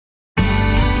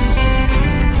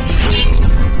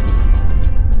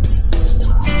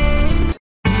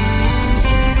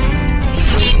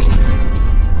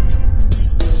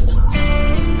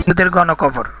হিন্দুদের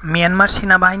গণকবর। মিয়ানমার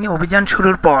সেনাবাহিনী অভিযান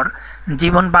শুরুর পর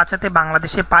জীবন বাঁচাতে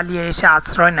বাংলাদেশে পালিয়ে এসে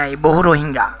আশ্রয় নেয় বহু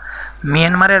রোহিঙ্গা।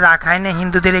 মিয়ানমারের রাখাইনে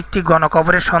হিন্দুদের একটি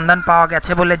গণকবরের সন্ধান পাওয়া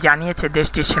গেছে বলে জানিয়েছে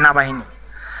দেশটির সেনাবাহিনী।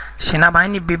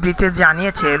 সেনাবাহিনী বিবৃতিতে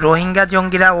জানিয়েছে, রোহিঙ্গা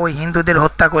জঙ্গিরা ওই হিন্দুদের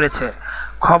হত্যা করেছে।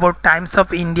 খবর Times of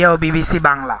India O BBC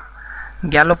Bangla.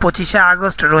 গেল 25শে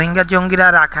আগস্ট রোহিঙ্গা জঙ্গিরা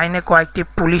রাখাইনে কয়েকটি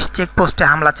পুলিশ চেকপোস্টে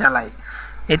হামলা চালায়।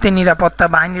 এতে নিরাপত্তা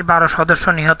বাহিনীর 12 সদস্য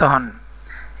নিহত হন।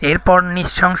 এরপর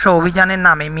নৃশংস অভিযানের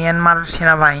নামে মিয়ানমার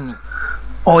সেনাবাহিনী।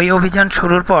 ওই অভিযান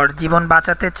শুরুর পর জীবন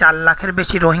বাঁচাতে 4 লাখের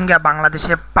বেশি রোহিঙ্গা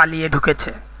বাংলাদেশে পালিয়ে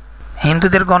ঢুকেছে।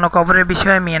 হিন্দুদের গণকবরের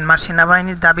বিষয়ে মিয়ানমার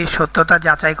সেনাবাহিনীর দাবির সত্যতা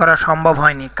যাচাই করা সম্ভব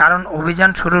হয়নি, কারণ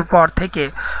অভিযান শুরুর পর থেকে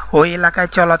ওই এলাকায়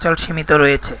চলাচল সীমিত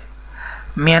রয়েছে।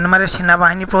 মিয়ানমারের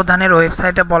সেনাবাহিনী প্রধানের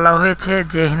ওয়েবসাইটে বলা হয়েছে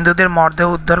যে হিন্দুদের মরদেহ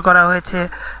উদ্ধার করা হয়েছে,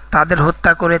 তাদের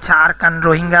হত্যা করেছে আরকান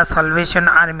রোহিঙ্গা সালভেশন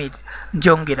আর্মির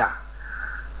জঙ্গিরা।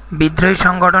 বিদ্রোহী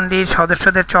সংগঠনটির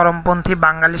সদস্যদের চরমপন্থী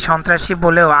বাঙালি সন্ত্রাসী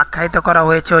বলেও আখ্যায়িত করা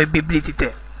হয়েছে ওই বিবৃতিতে।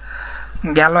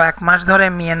 গেল 1 মাস ধরে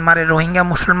মিয়ানমারে রোহিঙ্গা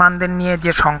মুসলমানদের নিয়ে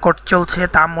যে সংকট চলছে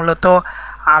তা মূলত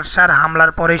আরসার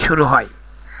হামলার পরেই শুরু হয়।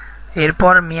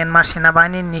 এরপর মিয়ানমার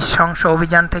সেনাবাহিনীর নৃশংস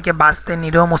অভিযান থেকে বাঁচতে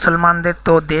নিরীহ মুসলমানদের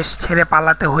তো দেশ ছেড়ে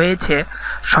পালাতে হয়েছে,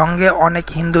 সঙ্গে অনেক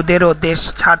হিন্দুদেরও দেশ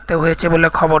ছাড়তে হয়েছে বলে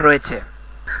খবর রয়েছে।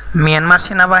 মিয়ানমার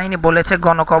সেনাবাহিনী বলেছে,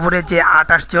 গণকবরে যে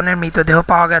 28 জনের মৃতদেহ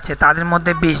পাওয়া গেছে তাদের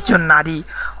মধ্যে 20 জন নারী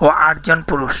ও 8 জন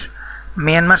পুরুষ।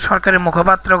 মিয়ানমার সরকারের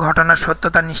মুখপাত্র ঘটনার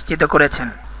সত্যতা নিশ্চিত করেছেন।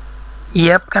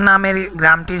 ইয়াপকা নামের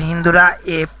গ্রামটির হিন্দুরা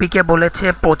এএফপিকে বলেছে,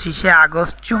 25শে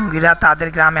আগস্ট জঙ্গিরা তাদের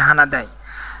গ্রামে হানা দেয়।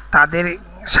 তাদের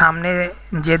সামনে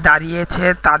যে দাঁড়িয়েছে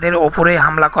তাদের ওপরে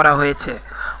হামলা করা হয়েছে,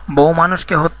 বহু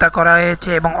মানুষকে হত্যা করা হয়েছে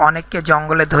এবং অনেককে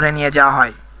জঙ্গলে ধরে নিয়ে যাওয়া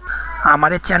হয়।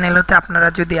 আমার এই চ্যানেল হতে আপনারা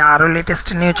যদি আরও লেটেস্ট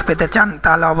নিউজ পেতে চান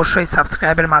তাহলে অবশ্যই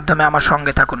সাবস্ক্রাইবের মাধ্যমে আমার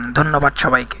সঙ্গে থাকুন। ধন্যবাদ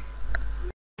সবাইকে।